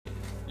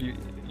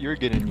You're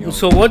getting young.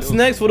 So what's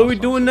next? What are we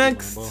doing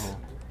next?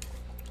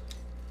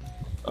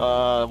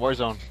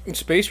 Warzone.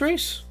 Space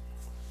race?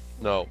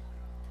 No.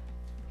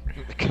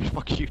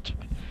 Fuck you.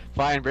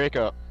 Fine, break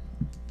up.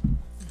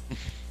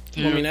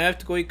 I mean, I have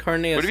to go eat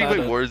carne asada. What if we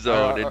play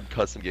Warzone in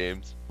custom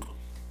games?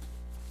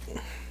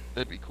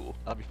 That'd be cool.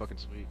 That'd be fucking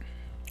sweet.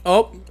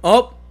 Oh.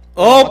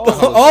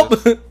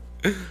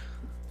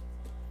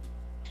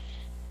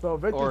 So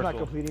Victor's not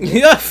completing it.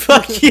 Yeah,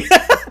 fuck yeah.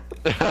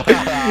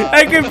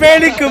 I can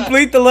barely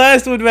complete the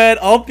last one, man.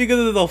 All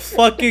because of the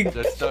fucking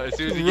As soon as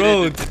you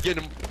road. get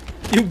him.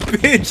 You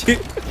bitch.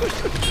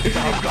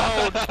 I'm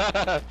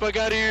gone. Fuck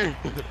out of here.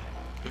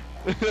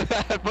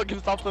 I fucking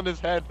stopped on his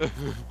head.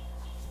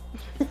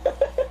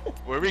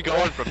 Where are we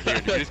going from here?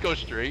 Do we just go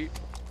straight?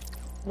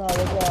 No,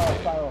 there's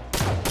spiral.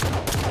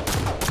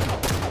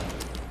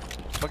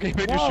 Fucking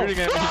Victor Whoa. shooting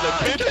at me.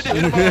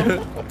 He's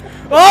like,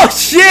 Oh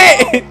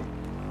shit!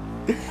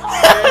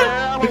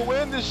 yeah, I'm gonna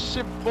win this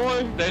shit,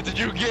 boy. That's what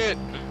you get,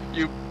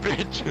 you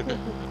bitch.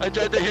 I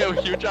tried to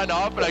hit you trying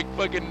off, and I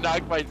fucking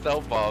knocked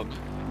myself off.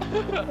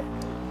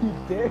 You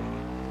dick.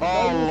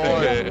 Oh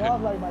lord.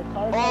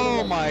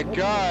 Oh my Like,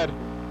 god.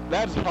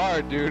 That's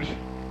hard, dude.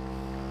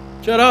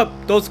 Shut up!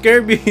 Don't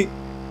scare me.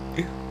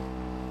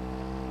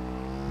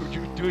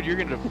 Dude, you're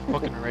gonna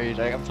fucking rage.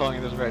 I'm telling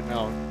you this right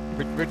now.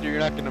 Victor, you're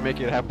not gonna make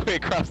it halfway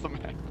across the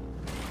map.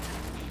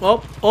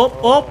 Op,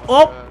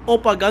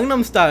 Oppa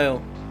Gangnam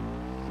Style.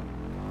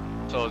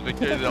 So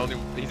Victor is the only,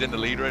 he's in the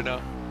lead right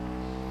now.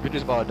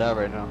 Victor's about to die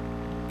right now.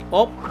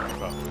 Op.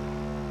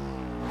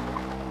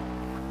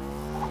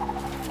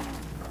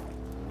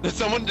 Is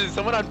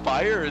someone on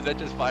fire, or is that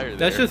just fire?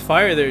 That's just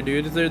fire there,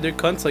 dude. They're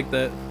cunts like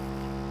that.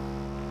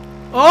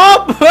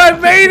 Oh! I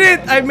made it!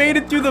 I made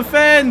it through the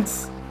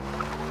fence!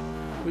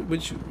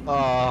 Which...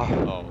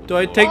 Oh, do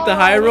I take the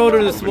high road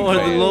or the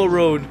low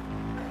road?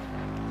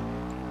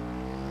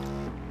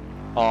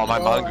 Oh, my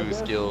mongoose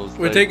skills.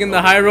 We're taking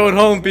the high road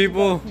home,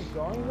 people.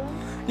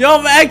 Yo,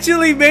 I've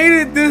actually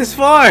made it this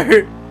far!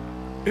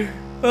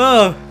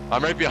 Oh.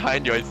 I'm right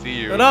behind you, I see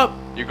you. Shut up!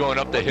 You're going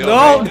up the hill.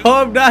 No, right? no,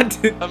 I'm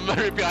not. I'm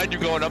right behind you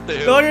going up the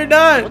hill. No, you're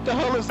not. What the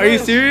hell is Are you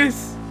this?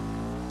 serious?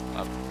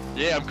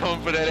 Yeah, I'm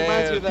coming for that Reminds me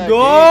ass. of that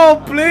No,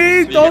 game.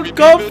 please You don't keep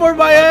come beeping, for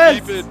my I'm ass.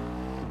 beeping.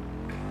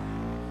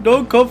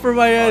 Don't come for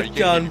my you ass, can't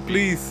John, keep me.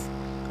 please.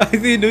 I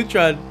see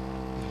Neutron.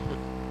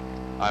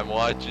 I'm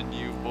watching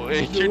you,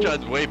 boy.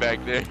 Neutron's way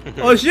back there.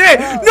 Oh shit!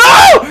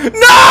 No!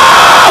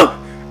 No!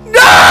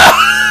 No!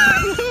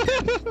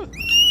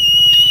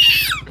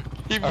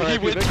 he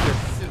Alright, went. Victor.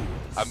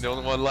 I'm the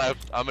only one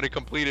left. I'm gonna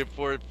complete it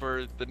for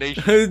the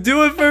nation.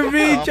 Do it for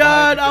me, I'm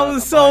John. behind you, I John.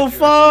 was I'm so behind you.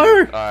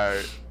 far.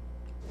 Alright.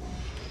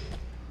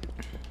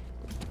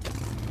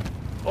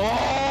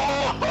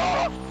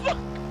 Oh! Fuck!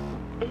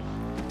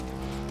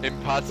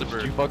 Impossible.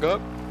 Did you fuck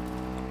up?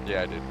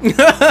 Yeah, I did.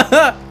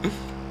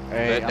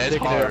 Hey, That's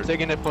I'm hard.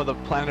 taking it for the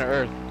planet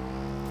Earth.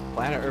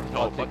 Planet Earth.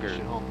 No, I'll take this fucker.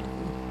 shit home.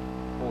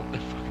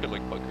 Fucking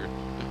like fucker.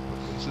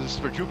 This is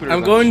for Jupiter.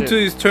 I'm going to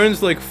these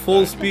turns like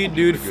full speed,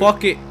 dude.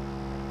 Fuck it.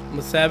 I'm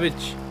a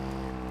savage.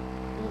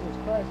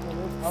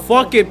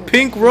 Fuck it.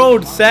 Pink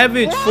road.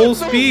 Savage. Full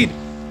speed.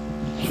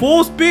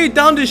 Full speed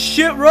down this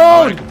shit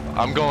road.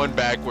 I'm going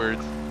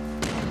backwards.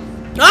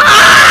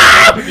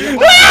 Ah!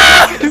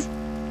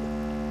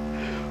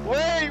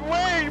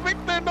 Wait,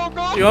 Victor, don't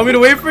go. You want me to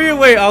wait for you?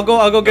 Wait, I'll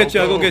go get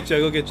you. I'll go get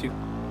you.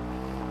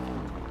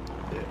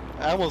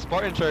 I almost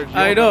Spartan charge.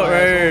 I know,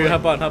 right.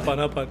 Hop on. Hold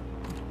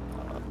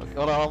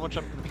on, I'm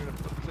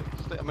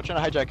gonna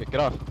try to hijack it. Get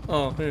off.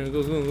 Oh, here, go.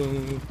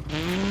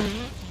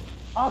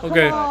 Oh,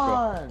 Okay. come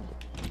on.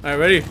 Alright,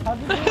 ready?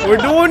 We're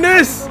doing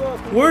this!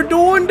 We're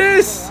doing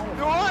this!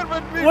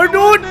 We're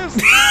doing this!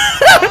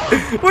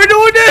 We're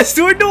doing this!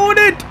 We're doing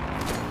it!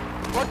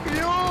 Fuck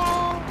you!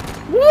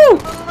 Woo! Woo!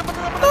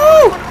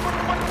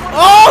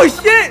 Oh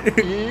shit!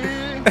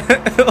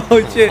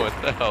 Oh shit!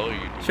 What the hell are you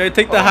doing? Should I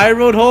take the high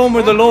road home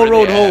or the low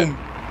road home?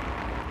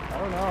 I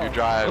don't know. You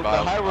drive. Take the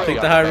high road.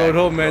 Take the high road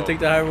home, man. Take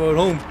the high road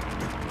home.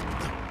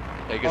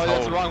 Take Oh, us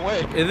that's the home. wrong way.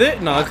 Is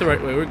it? No, that's the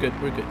right way. We're good.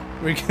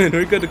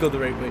 We're good to go the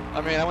right way.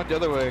 I mean, I went the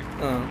other way.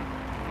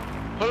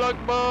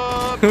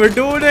 We're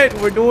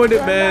doing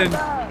it, man.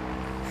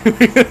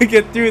 We're gonna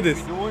get through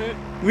this. Doing it?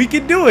 We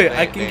can do it.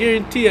 I They- can they-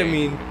 guarantee. I they-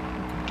 mean,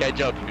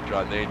 Catch up,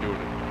 Neutron. They ain't doing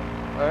it.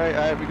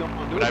 Alright, we gonna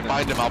do When it. I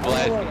find them, I'll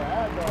blast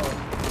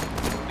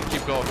them.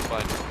 Keep going,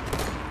 fine.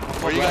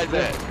 Where you guys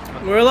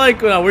at? we're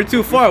like, no, we're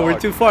too far. We're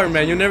too far,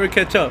 man. You'll never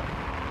catch up.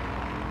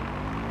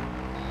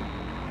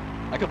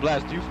 I could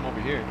blast you from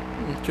over here.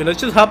 Okay, let's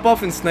just hop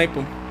off and snipe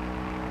them.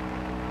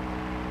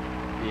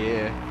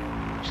 Yeah.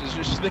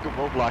 Just make a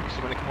roadblock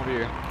so when they come over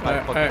here.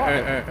 Alright.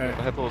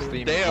 I have full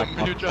steam. Damn,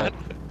 Neutron.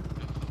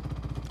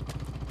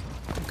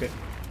 Okay.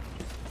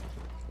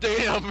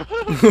 Damn.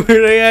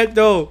 Where they at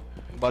though?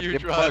 But You they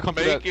try come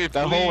to make it,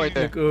 that hole right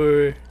there.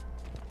 Go.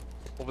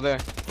 Over there.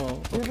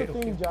 Oh, Here's okay, the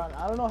okay. thing, John.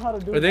 I don't know how to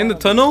do Are they in the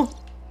that. tunnel?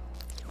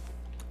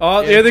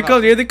 Oh, Yeah, here they come come.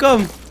 out. Here they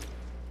come.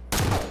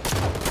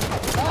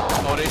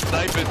 Oh, they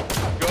sniping.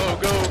 Go.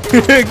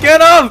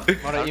 Get up!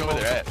 I don't know where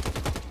they're at.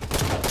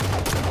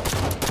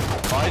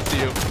 Oh, I see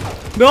him.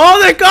 No,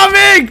 they're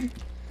coming!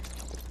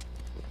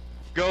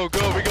 Go, we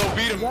go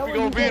beat him. We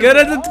go beat him. Get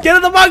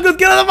in the mongoose!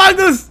 Get in the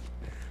mongoose!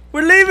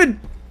 We're leaving!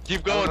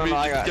 Keep going, No, beat.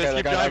 I got- Just I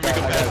keep got- driving. We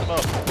can I pass got- him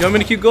up. You want me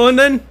to keep going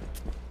then?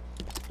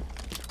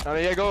 Oh,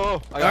 yeah,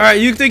 go. Alright,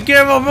 you take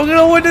care of him. We're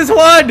gonna win this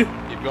one!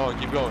 Keep going,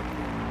 keep going.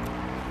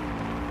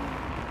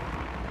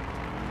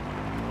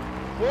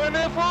 Win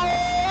it for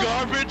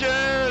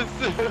Garbages!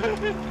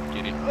 Just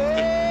kidding.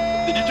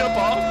 Did you jump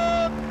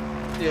off?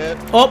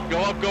 Yeah. Oh! Go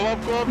up, go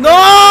up, go up.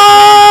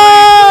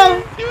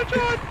 No!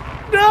 Neutron!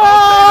 No!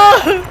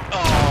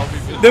 Oh,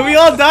 we missed. Did we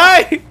all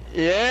die?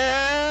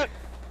 Yeah.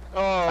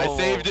 Oh. I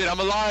saved it.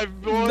 I'm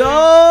alive, boy.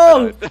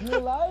 No! You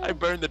alive? I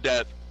burned the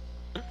death.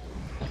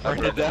 I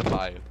burned the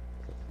fire.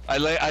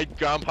 I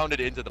ground pounded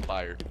into the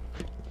fire.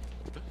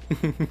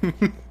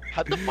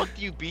 How the fuck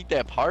do you beat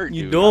that part,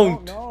 You dude?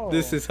 don't. know.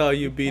 This is how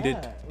you beat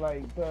it. Can't.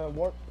 Like the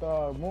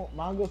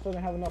mongoose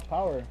doesn't have enough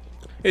power.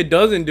 It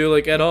doesn't do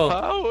like at all.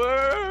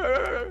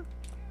 Power!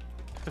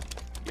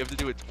 You have to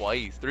do it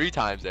twice. 3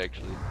 times,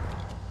 actually.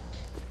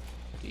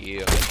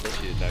 Yeah, that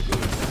shit is not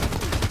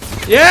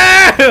good.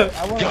 Yeah!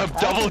 I wanna God,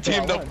 pass double it, though.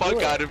 team I the wanna fuck do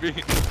it. out of me.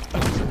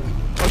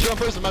 Oh, shit,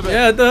 person, my bad.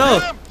 Yeah, what the hell?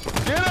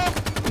 Get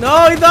him!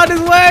 No, he's on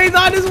his way! He's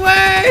on his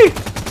way!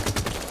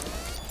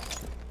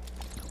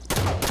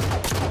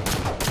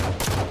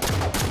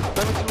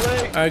 Never too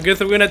late. I guess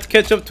we're gonna have to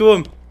catch up to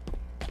him.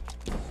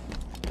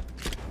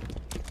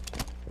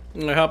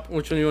 I hop.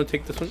 Which one you want to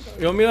take? This one?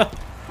 You want me to?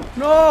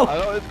 No! I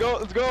know, let's go,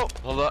 let's go.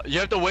 Hold on. You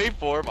have to wait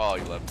for him. Oh,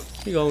 you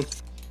left. You going?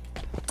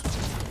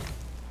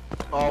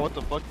 Oh, what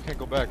the fuck? You can't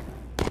go back.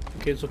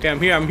 Okay, it's okay. I'm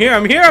here. I'm here.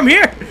 I'm here. I'm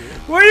here.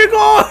 Where you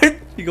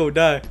going? You gonna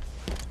die.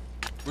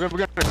 We're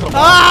gonna come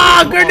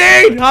Ah!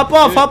 Grenade! Hop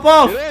off! Hop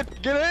off! Get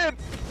in! Get in!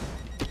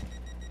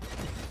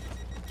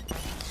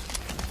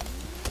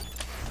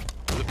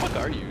 Who the fuck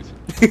are you?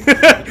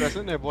 Get your ass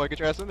in there, boy. Get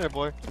your ass in there,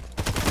 boy.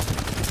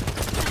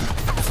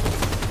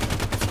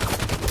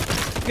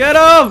 Get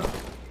him!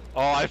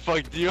 Oh, I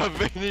fucked you up,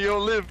 man. You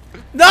don't live.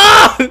 No!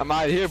 I'm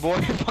out of here,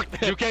 boy. Fuck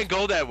that. You can't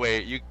go that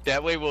way.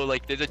 That way will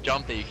like there's a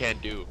jump that you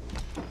can't do.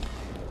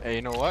 Hey,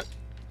 you know what?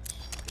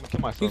 I'm gonna kill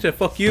He myself. said,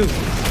 "Fuck you." Get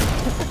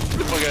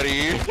the fuck out of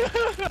here.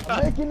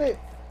 I'm making it.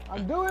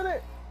 I'm doing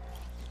it.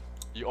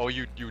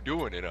 you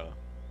doing it, huh?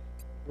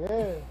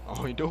 Yeah.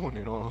 Oh, you doing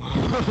it,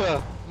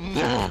 oh.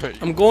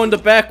 I'm going the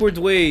backwards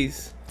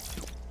ways.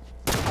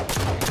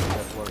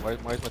 Why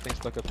is my thing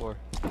stuck at 4?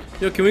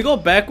 Yo, can we go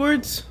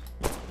backwards?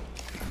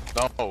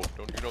 No,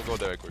 you don't go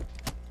backwards.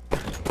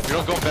 You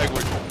don't go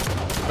backwards.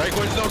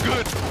 Backwards is no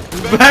good.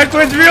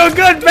 Backwards real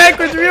good.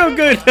 Backwards real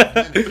good.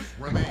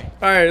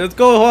 All right, let's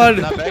go, Juan.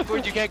 Not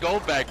backwards. You can't go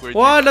backwards.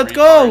 Juan, you let's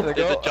go. retard.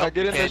 There's a I jump get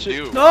you in that can't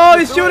shit. do. No,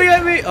 he's shooting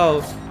at me.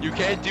 Oh, You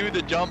can't do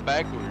the jump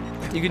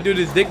backwards. you can do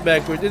this dick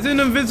backwards. It's in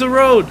Invisible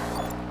Road.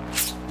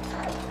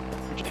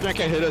 You can't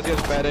hit us. He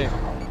has bad aim.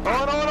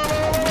 Oh,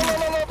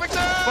 no, big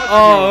time!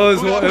 Oh,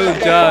 it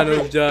was John. It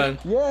was John.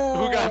 Yeah.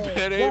 Who got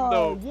bad aim,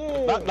 though?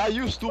 Yeah. Not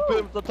you,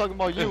 stupid. I'm talking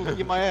about you.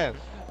 Get my ass.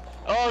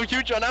 Oh,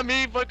 huge on, not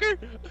me, fucker.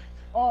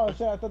 Oh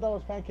shit! I thought that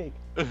was pancake.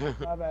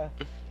 My bad.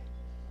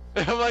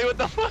 I'm like, what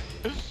the fuck?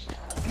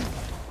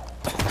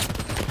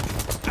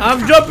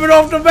 I'm jumping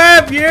off the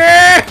map.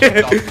 Yeah.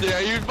 Yeah,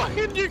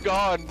 you're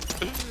gone.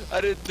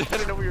 I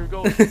didn't know where you were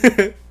going.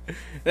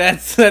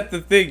 That's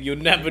the thing. You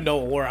never know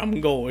where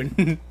I'm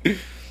going.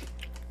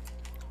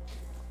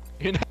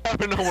 You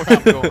never know where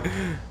I'm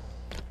going.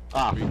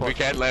 Ah, We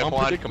can't let Juan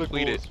Unpredictable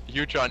complete it. goals.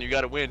 Hutron, you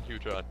gotta win,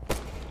 Hutron.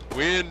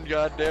 Win,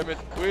 goddammit,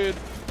 win.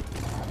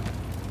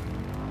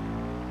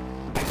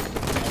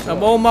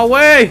 I'm on my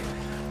way.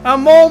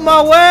 I'm on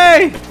my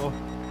way.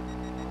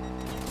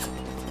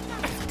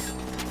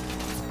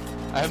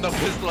 I have no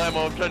pistol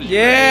ammo, I'm trying to shoot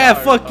Yeah,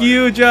 AR. fuck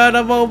you, John.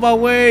 I'm on my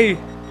way.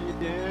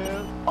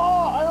 Yeah.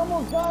 Oh, I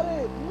almost got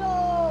it.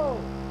 No.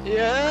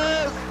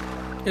 Yes.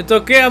 It's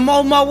okay. I'm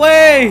on my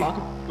way.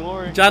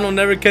 Glory. John will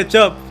never catch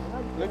up.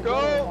 Let go.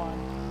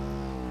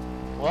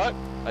 What?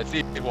 I see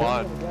I'm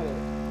Juan. gonna get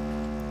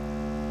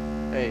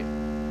it. Hey.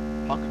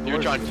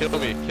 Hutron, kill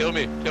me, kill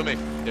me, kill me.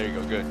 There you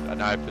go, good.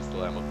 Now I have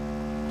pistol ammo.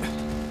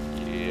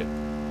 Yeah.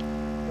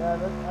 Yeah,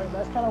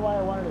 that's kind of why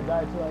I wanted to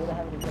die too. I didn't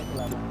have any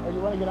pistol ammo. Oh, you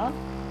want to get on?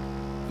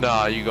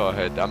 Nah, you go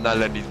ahead. I'm not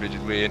letting these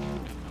bitches win.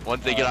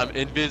 Once they get on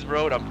Invis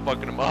Road, I'm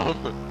fucking them up.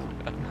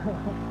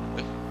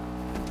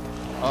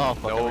 Oh,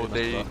 fuck. No, everything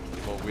they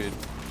sucks. won't win.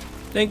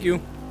 Thank you.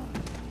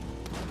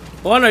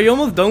 Juan, are you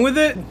almost done with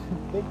it?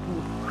 Thank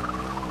you.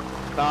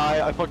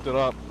 Nah, I fucked it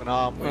up. But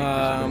nah, I'm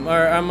waiting for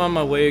Alright, I'm on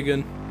my way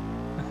again.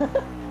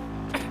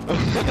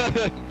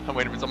 I'm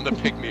waiting for someone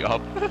to pick me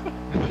up.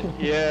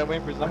 Yeah, I'm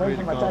waiting for I'm somebody waiting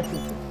to for my come. taxi.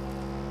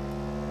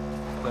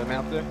 Is that man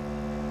up there?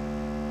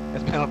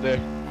 There's man up there.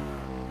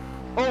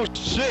 Oh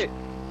shit!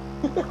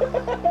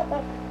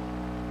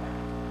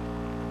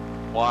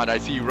 Juan, I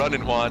see you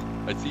running, Juan.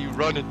 I see you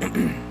running.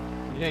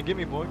 You can't get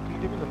me, boy. Come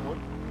on, give me the boy.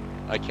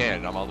 I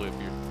can't. I'm all the way up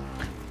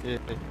here.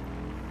 Yeah.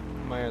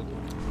 My ass.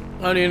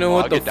 I don't even know Oh,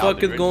 what I'll the get down fuck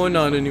there is and going do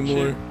on some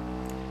anymore. shit.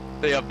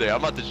 Stay up there. I'm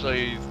about to show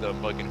you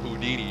some fucking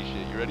Houdini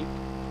shit. You ready?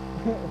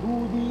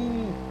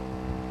 Houdini.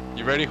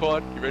 You ready,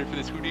 Juan? You ready for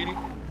this Houdini?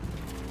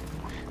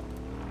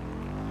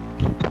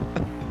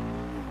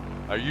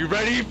 Are you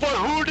ready for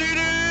Houdini?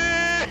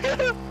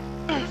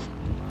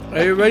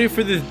 Are you ready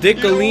for this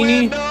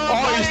Dickalini?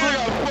 Oh, you still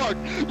got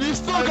fucked. You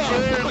still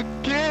got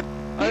fucked, kid.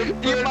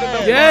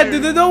 Yeah,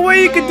 dude, there's no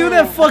way you can do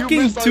that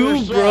fucking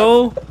too,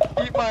 bro.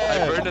 Eat my I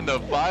ass. burned in the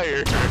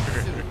fire.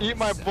 Eat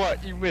my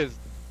butt. You missed.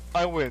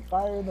 I win.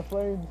 Fire in the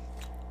flames.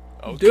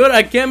 Okay. Dude,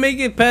 I can't make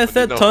it past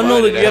that No,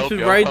 tunnel fine, that you have I'll to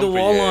help you. ride I'll the come for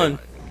wall you. on.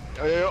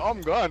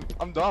 I'm gone.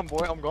 I'm done,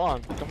 boy. I'm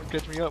gone. Come and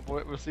catch me up,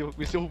 boy.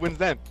 We see who wins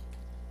then.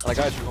 I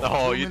got you.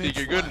 Oh, you think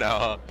you're good now,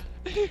 huh?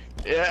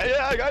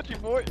 Yeah, I got you,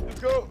 boy. Let's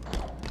go.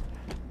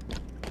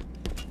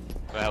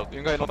 Well,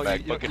 You don't got, back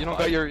you fucking don't fine.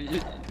 got your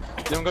you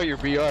don't got your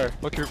BR.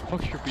 Fuck your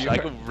BR. I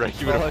can wreck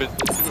you with a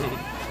pistol too.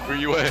 Where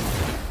you at?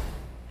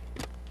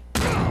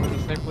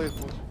 Same place,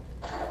 boy.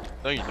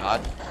 No, you're not.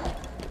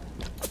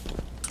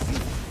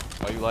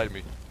 Why you lie to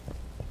me?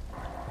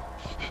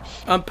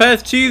 I'm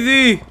past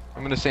Cheesy.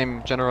 I'm in the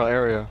same general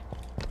area.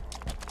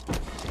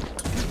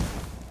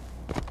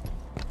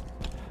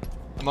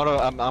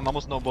 I'm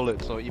almost no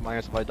bullet, so eat my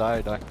ass. If I die,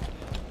 I die.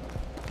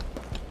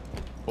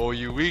 Oh,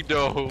 you weak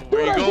though.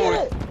 Where you Dude, I going?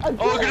 did it! I did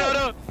Oh, it!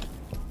 Granada!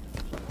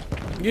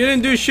 You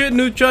didn't do shit,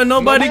 Neutron.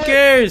 Nobody bullet.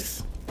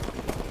 cares.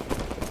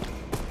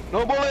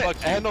 No bullet. Fuck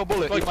I had you. no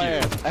bullet. Fuck Eat my you.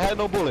 ass. I had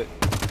no bullet.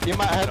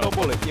 I had no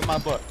bullet. Eat my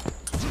butt.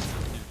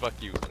 Fuck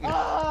you.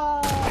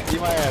 Ah! Eat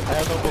my ass. I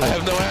had no I bullet.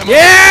 have no ammo.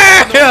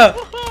 Yeah!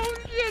 Oh,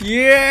 shit.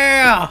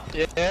 Yeah!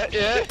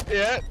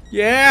 Yeah.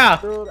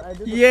 Yeah! Dude, I did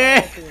the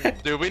Yeah. fire thing.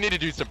 Dude, we need to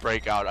do some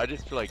breakout. I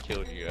just feel like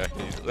killing you guys.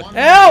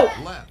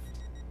 Help! Left.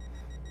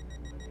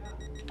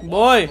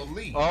 Boy, The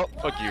lead. Oh,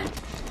 fuck you.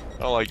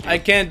 I don't like you. I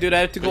can't, dude. I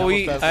have to go almost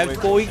eat. passed I have away.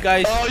 to go eat,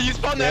 guys. Oh, you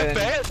spawned that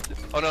Yeah. fast?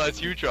 Oh no,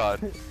 that's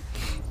Utron.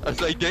 I was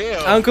like,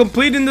 damn. I'm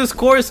completing this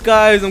course,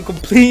 guys. I'm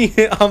completing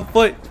it on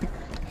foot.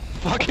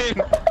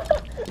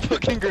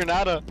 fucking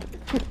Granada.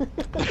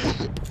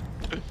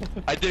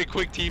 I did a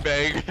quick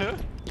teabag.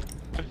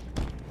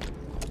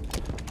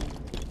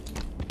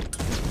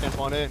 Can't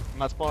spawn in. I'm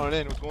not spawning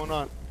in. What's going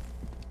on?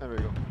 There we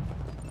go.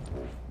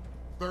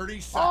 30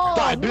 seconds. Oh,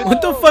 Die, bitch.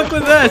 What the fuck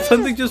was that?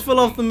 Something just fell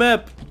off the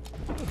map.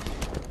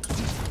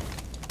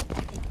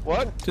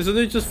 What?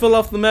 Something just fell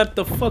off the map.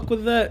 The fuck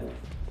was that?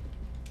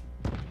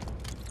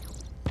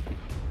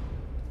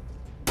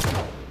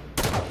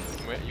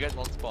 Wait, you guys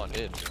won't spawn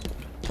in.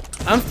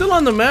 I'm still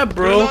on the map,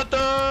 bro.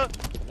 Granada!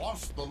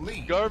 Lost the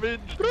lead. Garbage!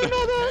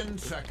 10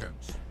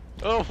 seconds.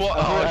 Oh, what?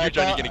 I Oh, you're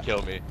thought- gonna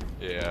kill me.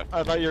 Yeah.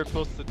 I thought you were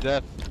close to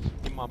death.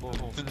 Eat my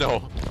butthole.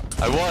 No.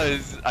 I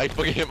was. I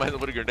fucking hit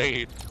myself with a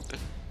grenade.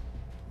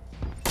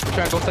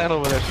 Try and go stand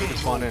over there. Shoot and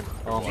spawn in.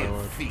 Oh my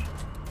lord. Defeat.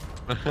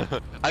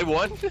 I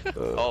won?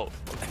 Oh.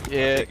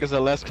 Yeah, because the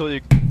last kill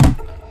you.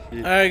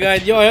 Alright,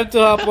 guys. Yo, I have to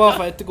hop off.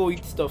 I have to go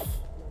eat stuff.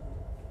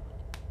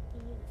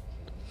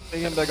 Are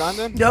you getting back on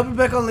then? Yeah, I'll be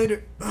back on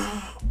later.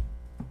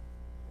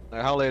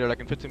 Like, how later? Like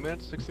in 15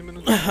 minutes? 60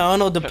 minutes? I don't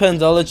know.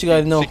 Depends. I'll let you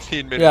guys know.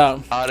 16 minutes. Yeah.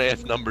 Odd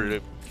ass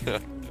number.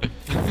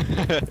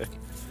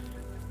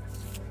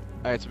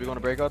 Alright, so we going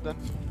to break out then?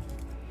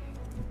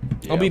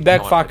 I'll be Yeah,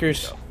 back, I wanna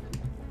fuckers. go.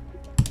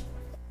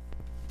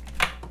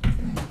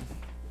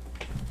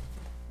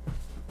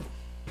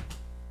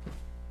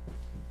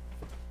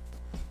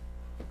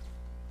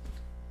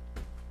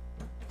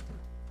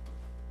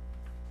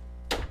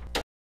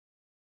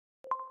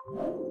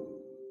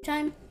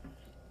 Time.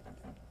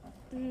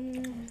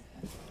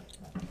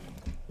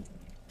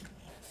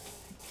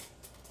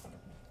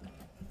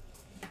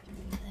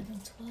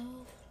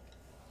 12.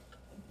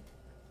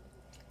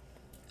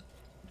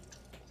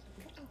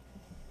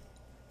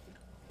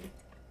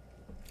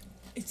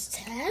 It's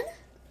 10?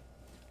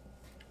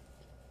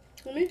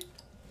 For me?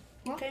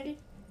 What? Candy?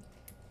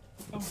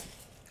 Oh.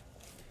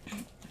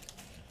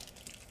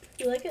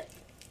 You like it?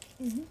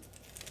 Mm-hmm.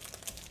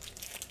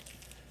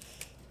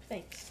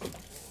 Thanks.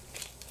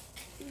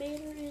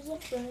 Vader is a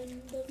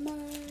friend of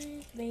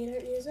mine. Vader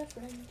is a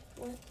friend.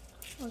 What?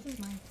 Oh, this is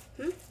mine.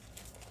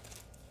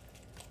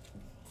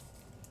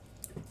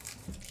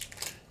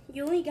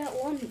 You only got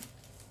one.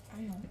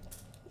 I know.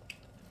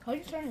 How do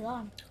you turn it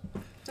on?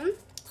 Hmm?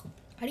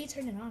 How do you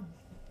turn it on?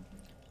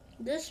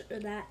 This or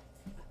that.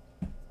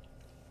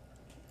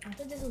 I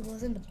thought this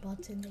wasn't the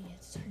button that you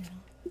had to turn it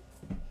on.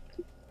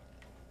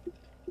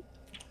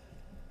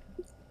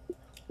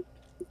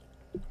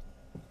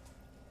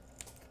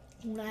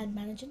 You wanna add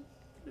managing?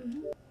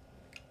 Mm-hmm.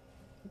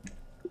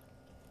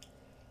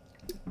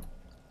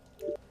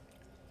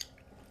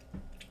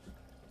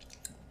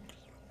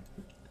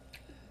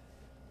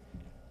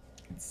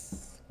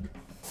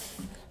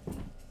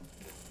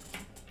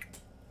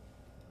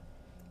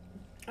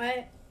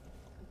 I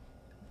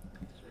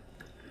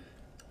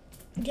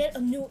Get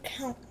a new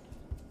account.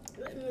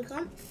 let me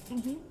come.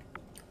 Mm-hmm.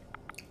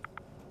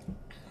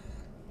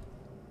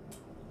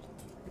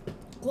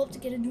 Go up to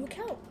get a new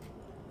account.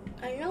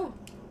 I know.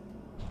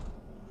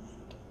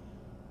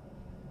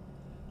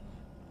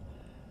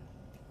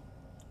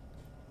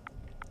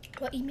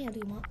 What email do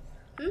you want?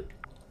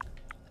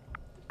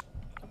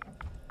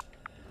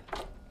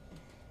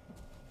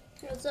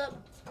 Let's what's up?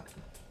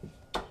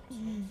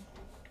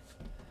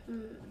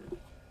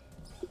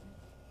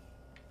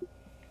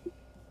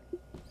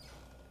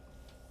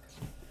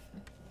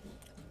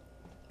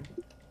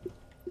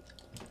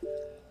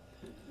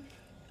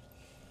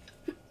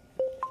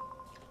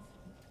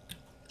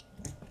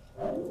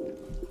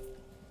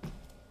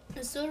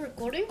 It's still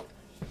recording?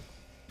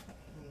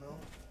 No.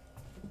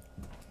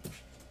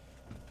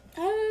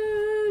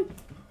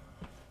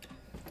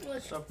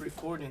 Let's Stop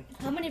recording.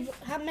 How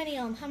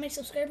many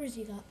subscribers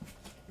you got?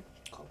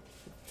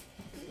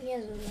 He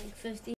has like 50.